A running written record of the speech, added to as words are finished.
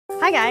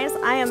Hi guys,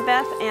 I am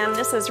Beth and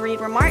this is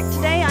Remark.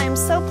 Today I am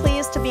so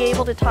pleased to be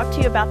able to talk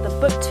to you about the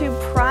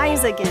Booktube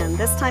Prize again.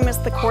 This time it's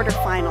the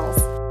quarterfinals.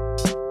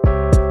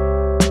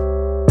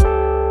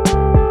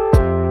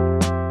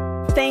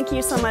 Thank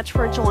you so much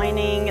for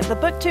joining. The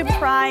Booktube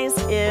Prize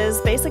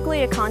is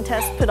basically a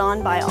contest put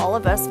on by all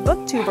of us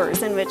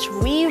booktubers in which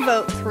we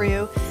vote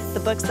through the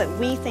books that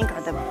we think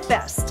are the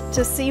best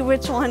to see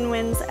which one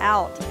wins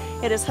out.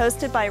 It is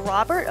hosted by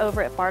Robert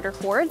over at Barter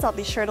Hordes. I'll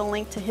be sure to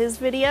link to his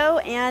video,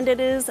 and it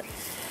is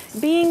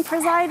being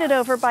presided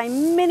over by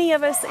many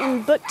of us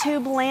in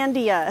Booktube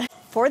Landia.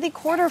 For the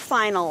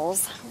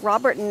quarterfinals,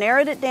 Robert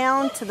narrowed it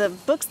down to the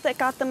books that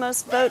got the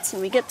most votes,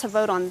 and we get to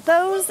vote on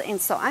those.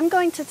 And so I'm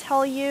going to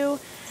tell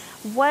you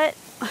what...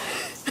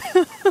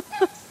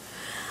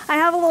 I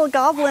have a little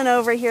goblin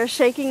over here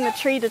shaking the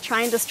tree to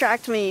try and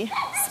distract me.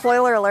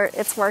 Spoiler alert,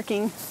 it's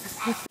working.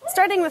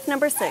 Starting with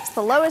number 6,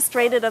 the lowest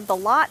rated of the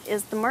lot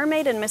is The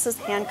Mermaid and Mrs.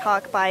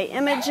 Hancock by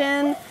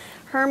Imogene,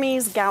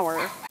 Hermes,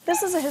 Gowar.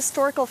 This is a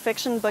historical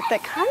fiction book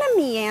that kind of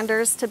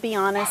meanders, to be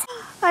honest.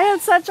 I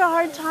had such a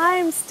hard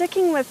time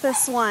sticking with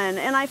this one,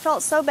 and I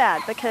felt so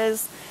bad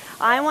because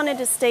I wanted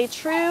to stay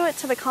true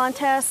to the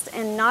contest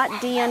and not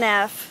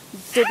DNF.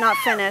 Did not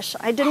finish.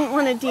 I didn't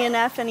want to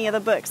DNF any of the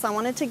books. I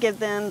wanted to give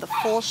them the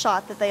full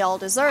shot that they all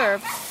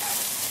deserve.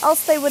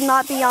 Else they would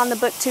not be on the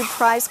Booktube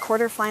Prize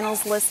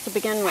quarterfinals list to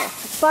begin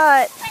with.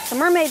 But The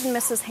Mermaid and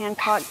Mrs.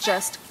 Hancock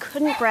just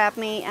couldn't grab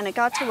me, and it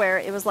got to where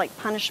it was like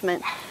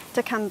punishment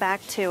to come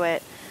back to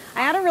it.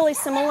 I had a really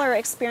similar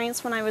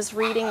experience when I was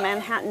reading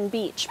Manhattan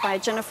Beach by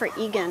Jennifer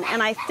Egan,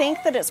 and I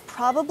think that it's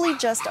probably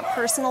just a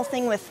personal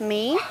thing with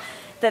me,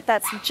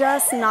 that's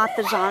just not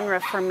the genre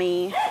for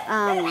me.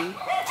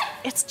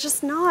 It's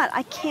just not.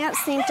 I can't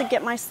seem to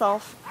get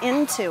myself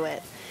into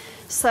it.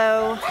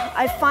 So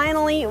I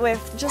finally,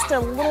 with just a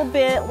little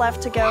bit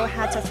left to go,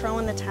 had to throw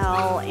in the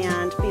towel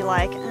and be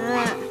like,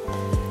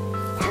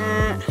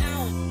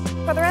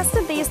 For the rest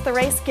of these, the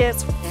race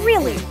gets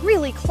really,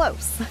 really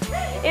close.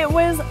 It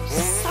was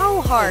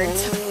so hard.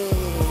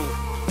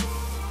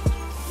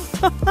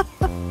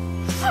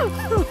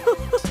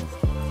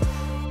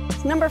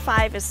 Number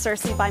 5 is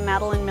Circe by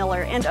Madeline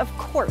Miller, and of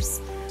course,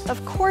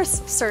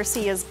 Circe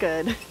is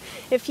good.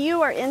 If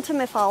you are into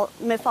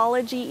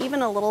mythology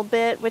even a little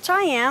bit, which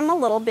I am a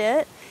little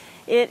bit,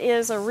 it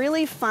is a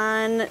really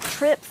fun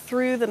trip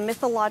through the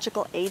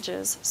mythological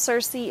ages.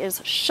 Circe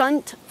is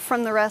shunned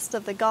from the rest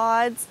of the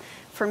gods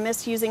for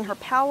misusing her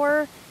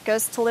power,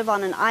 goes to live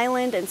on an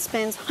island and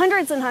spends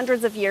hundreds and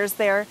hundreds of years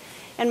there,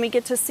 and we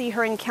get to see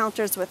her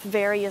encounters with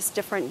various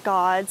different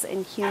gods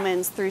and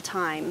humans through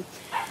time.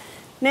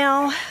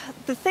 Now,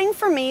 the thing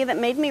for me that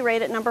made me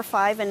rate it number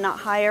 5 and not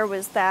higher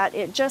was that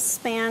it just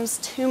spans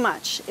too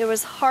much. It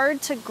was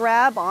hard to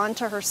grab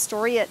onto her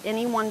story at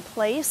any one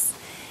place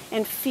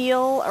and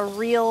feel a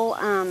real,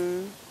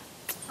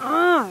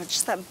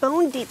 just that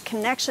bone-deep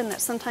connection that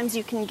sometimes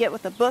you can get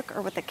with a book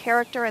or with a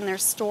character and their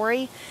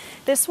story.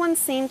 This one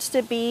seemed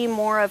to be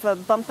more of a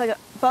bump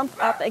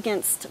up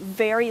against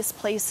various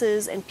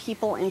places and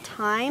people in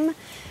time,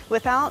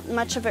 without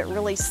much of it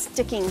really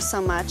sticking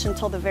so much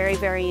until the very,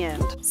 very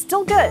end.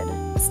 Still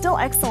good, still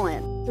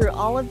excellent through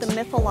all of the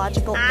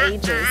mythological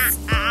ages.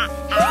 Hey,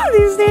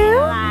 Lulu!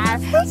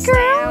 Hey,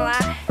 girl!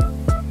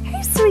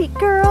 Hey, sweet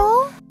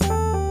girl!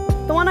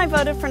 The one I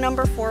voted for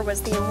number 4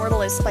 was The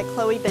Immortalists by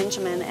Chloe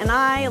Benjamin, and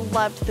I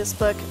loved this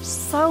book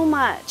so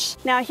much.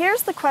 Now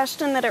here's the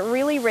question that it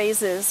really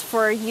raises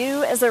for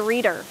you as a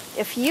reader.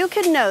 If you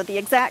could know the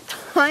exact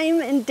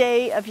time and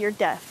day of your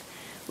death,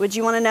 would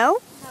you want to know?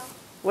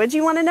 Would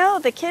you want to know?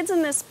 The kids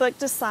in this book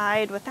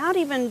decide, without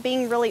even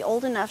being really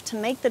old enough to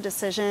make the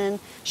decision,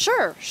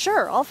 sure,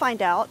 I'll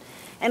find out.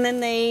 And then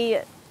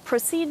they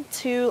proceed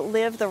to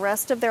live the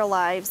rest of their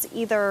lives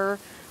either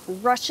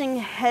rushing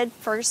head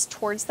first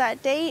towards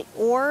that date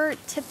or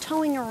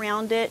tiptoeing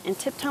around it and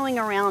tiptoeing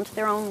around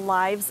their own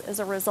lives as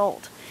a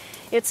result.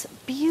 It's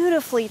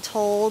beautifully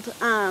told.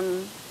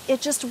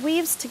 It just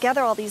weaves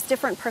together all these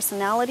different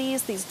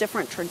personalities, these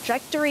different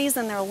trajectories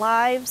in their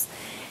lives.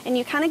 And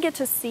you kind of get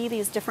to see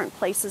these different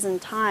places in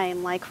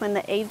time, like when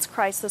the AIDS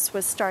crisis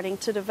was starting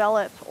to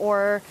develop,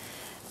 or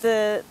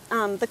the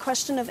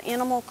question of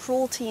animal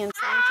cruelty and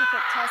scientific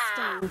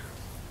testing.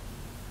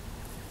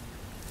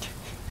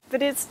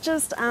 But it's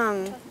just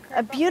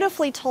a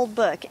beautifully told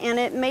book, and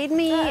it made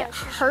me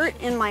hurt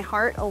in my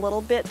heart a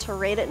little bit to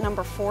rate it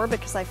number 4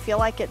 because I feel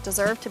like it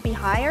deserved to be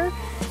higher.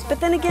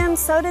 But then again,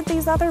 so did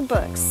these other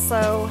books.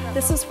 So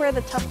this is where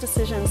the tough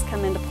decisions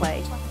come into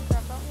play.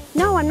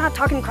 No, I'm not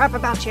talking crap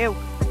about you.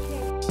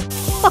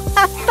 What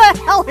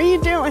the hell are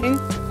you doing?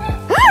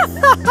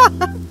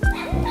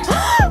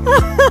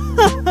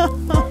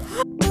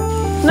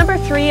 Number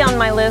 3 on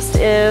my list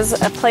is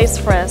A Place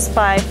for Us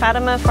by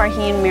Fatima,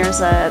 Farheen,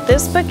 Mirza.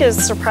 This book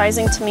is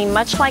surprising to me,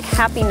 much like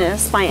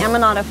Happiness by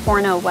Aminata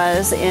Forno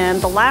was in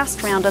the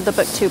last round of the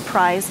Booktube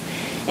Prize,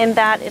 in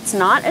that it's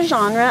not a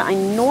genre I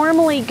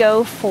normally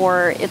go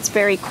for. It's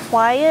very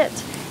quiet.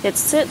 It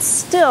sits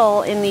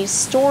still in these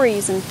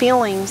stories and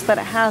feelings that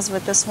it has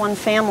with this one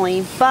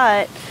family,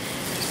 but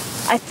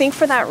I think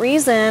for that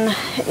reason,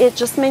 it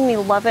just made me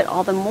love it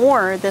all the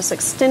more, this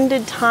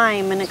extended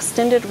time and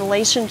extended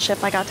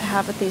relationship I got to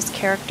have with these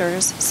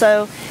characters.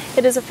 So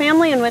it is a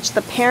family in which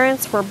the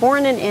parents were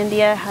born in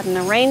India, had an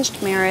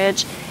arranged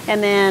marriage,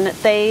 and then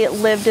they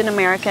lived in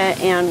America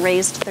and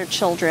raised their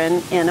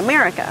children in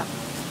America.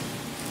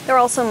 They're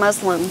also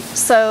Muslim.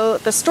 So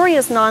the story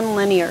is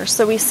non-linear.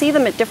 So we see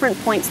them at different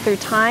points through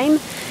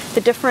time, the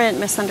different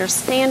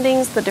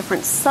misunderstandings, the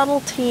different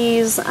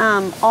subtleties,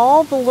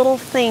 all the little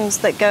things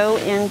that go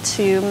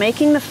into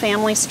making the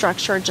family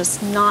structure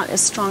just not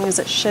as strong as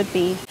it should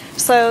be.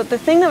 So the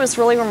thing that was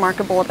really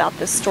remarkable about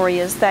this story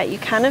is that you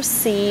kind of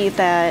see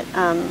that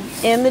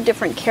in the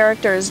different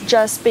characters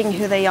just being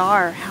who they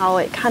are, how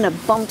it kind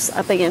of bumps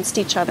up against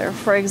each other.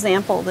 For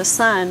example, the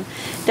son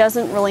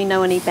doesn't really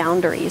know any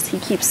boundaries. He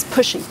keeps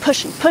pushing,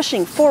 pushing,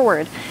 pushing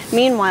forward.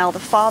 Meanwhile, the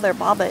father,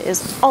 Baba,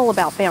 is all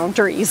about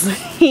boundaries.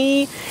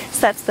 He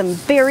sets them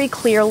very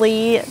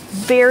clearly,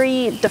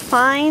 very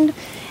defined,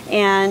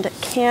 and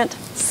can't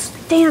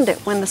stand it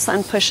when the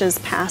son pushes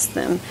past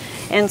them.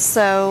 And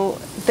so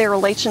their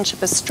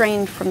relationship is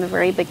strained from the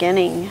very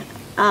beginning.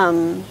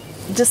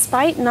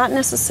 Despite not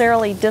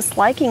necessarily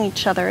disliking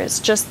each other, it's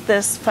just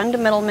this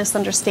fundamental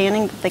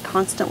misunderstanding that they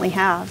constantly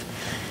have.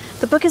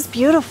 The book is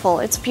beautiful.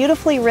 It's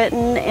beautifully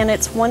written, and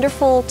it's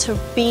wonderful to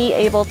be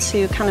able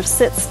to kind of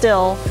sit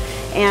still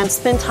and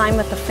spend time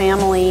with the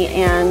family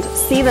and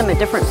see them at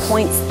different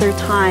points through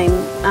time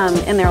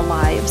in their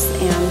lives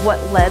and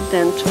what led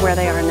them to where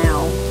they are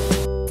now.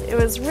 It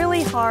was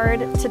really hard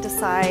to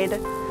decide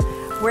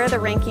where the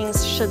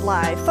rankings should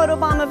lie.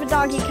 Photobomb of a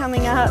doggy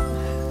coming up.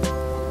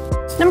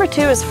 Number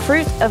 2 is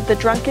Fruit of the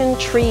Drunken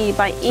Tree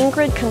by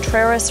Ingrid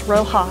Contreras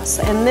Rojas,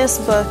 and this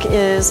book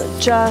is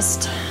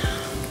just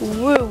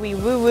woo-wee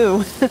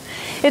woo-woo.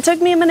 It took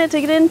me a minute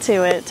to get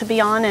into it, to be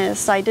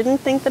honest. I didn't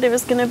think that it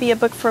was going to be a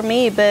book for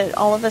me, but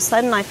all of a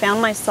sudden I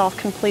found myself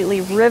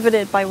completely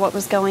riveted by what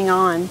was going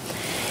on.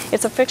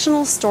 It's a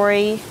fictional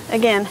story,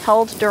 again,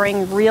 held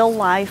during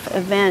real-life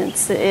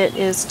events. It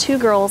is 2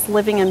 girls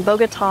living in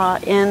Bogota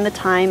in the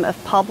time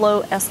of Pablo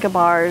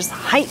Escobar's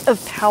height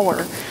of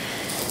power.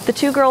 The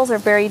 2 girls are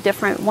very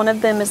different. One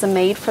of them is a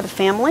maid for the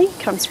family,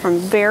 comes from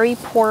very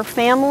poor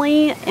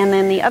family, and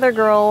then the other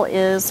girl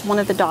is one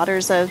of the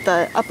daughters of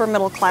the upper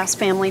middle class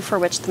family for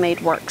which the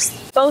maid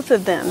works. Both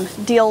of them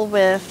deal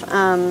with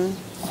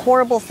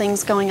horrible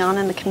things going on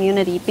in the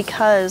community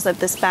because of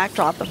this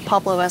backdrop of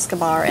Pablo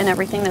Escobar and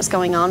everything that's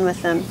going on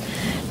with them.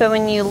 But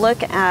when you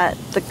look at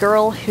the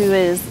girl who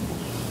is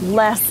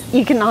less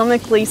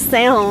economically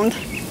sound,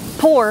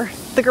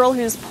 the girl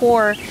who's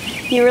poor,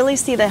 you really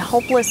see the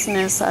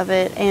helplessness of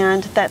it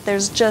and that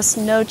there's just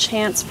no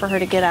chance for her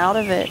to get out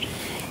of it.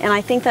 And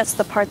I think that's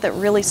the part that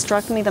really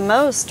struck me the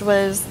most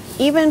was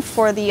even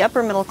for the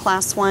upper middle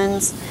class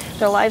ones,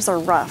 their lives are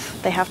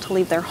rough. They have to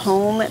leave their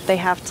home. They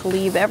have to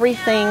leave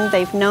everything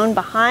they've known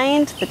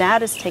behind. The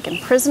dad is taken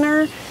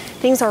prisoner.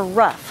 Things are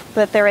rough,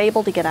 but they're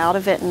able to get out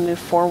of it and move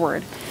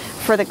forward.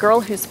 For the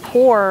girl who's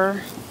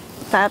poor,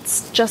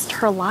 that's just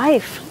her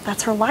life.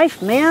 That's her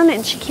life, man,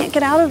 and she can't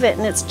get out of it.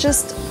 And it's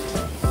just,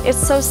 it's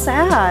so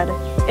sad.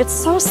 It's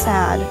so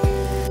sad.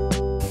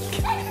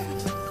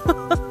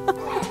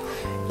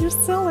 You're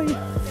silly.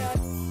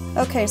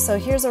 Okay, so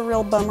here's a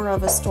real bummer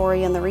of a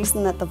story, and the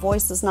reason that the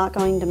voice is not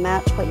going to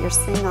match what you're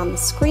seeing on the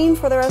screen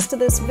for the rest of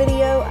this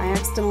video, I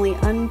accidentally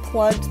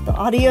unplugged the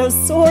audio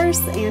source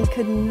and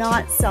could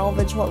not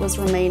salvage what was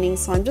remaining,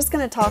 so I'm just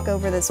going to talk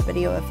over this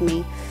video of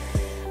me.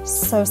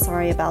 So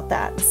sorry about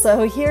that.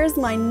 So here's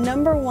my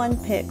number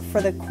 1 pick for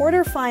the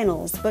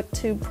quarterfinals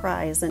Booktube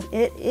Prize, and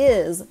it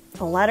is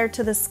A Ladder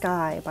to the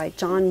Sky by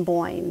John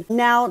Boyne.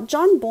 Now,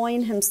 John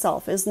Boyne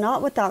himself is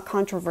not without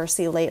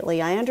controversy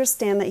lately. I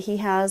understand that he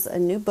has a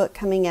new book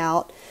coming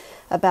out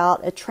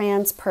about a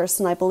trans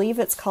person. I believe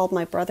it's called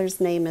My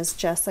Brother's Name is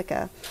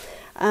Jessica.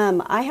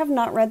 I have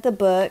not read the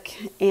book,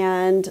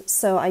 and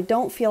so I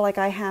don't feel like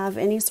I have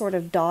any sort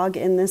of dog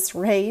in this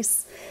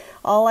race.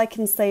 All I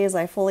can say is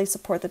I fully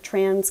support the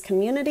trans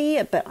community,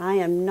 but I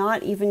am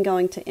not even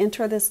going to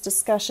enter this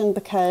discussion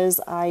because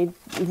I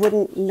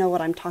wouldn't know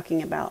what I'm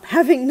talking about,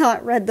 having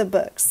not read the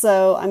book.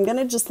 So I'm going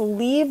to just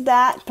leave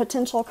that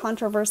potential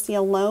controversy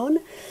alone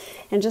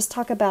and just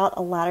talk about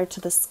A Ladder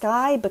to the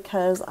Sky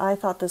because I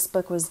thought this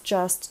book was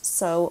just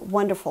so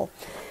wonderful.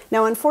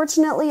 Now,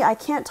 unfortunately, I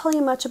can't tell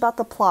you much about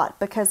the plot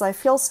because I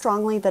feel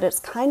strongly that it's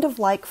kind of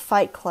like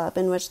Fight Club,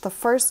 in which the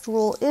first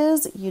rule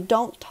is you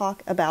don't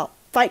talk about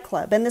Fight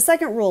Club, and the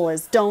second rule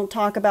is don't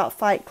talk about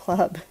Fight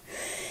Club.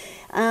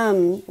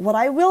 What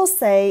I will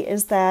say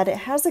is that it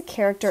has a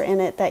character in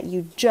it that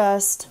you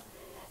just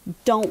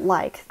don't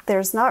like.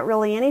 There's not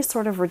really any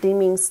sort of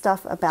redeeming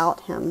stuff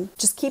about him.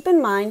 Just keep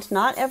in mind,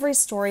 not every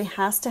story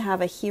has to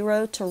have a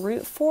hero to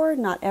root for.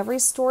 Not every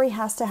story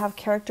has to have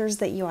characters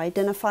that you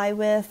identify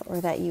with or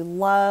that you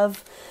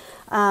love.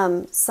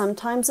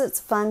 Sometimes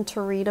it's fun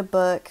to read a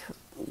book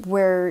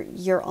where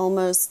you're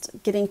almost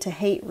getting to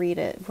hate read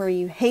it, where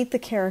you hate the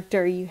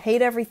character, you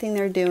hate everything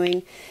they're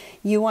doing,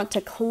 you want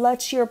to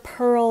clutch your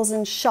pearls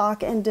in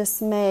shock and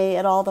dismay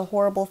at all the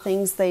horrible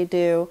things they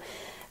do.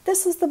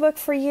 this is the book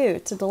for you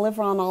to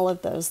deliver on all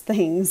of those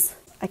things.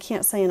 I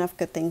can't say enough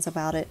good things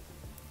about it.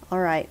 All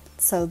right,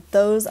 so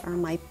those are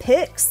my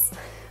picks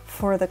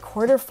for the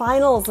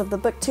quarterfinals of the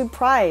Booktube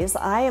Prize.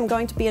 I am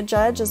going to be a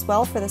judge as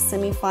well for the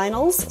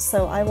semifinals,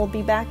 so I will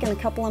be back in a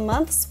couple of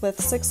months with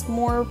 6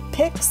 more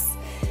picks,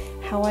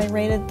 how I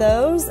rated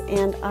those,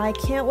 and I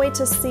can't wait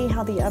to see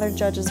how the other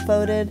judges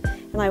voted,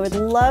 and I would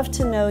love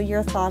to know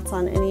your thoughts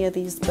on any of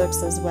these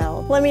books as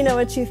well. Let me know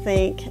what you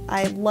think.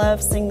 I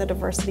love seeing the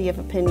diversity of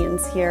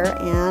opinions here,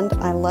 and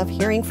I love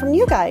hearing from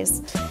you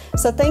guys.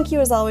 So thank you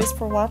as always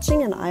for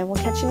watching, and I will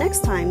catch you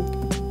next time.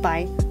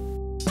 Bye.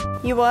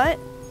 You what?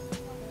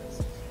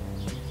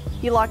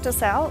 You locked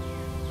us out?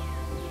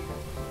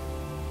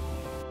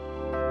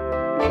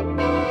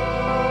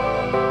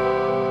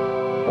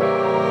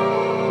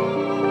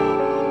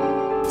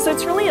 So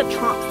it's really a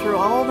tromp through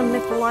all the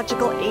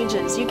mythological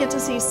ages. You get to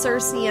see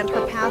Circe and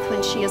her path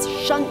when she is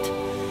shunt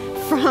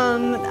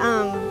from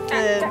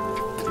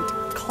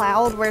the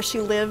cloud where she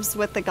lives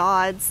with the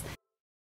gods.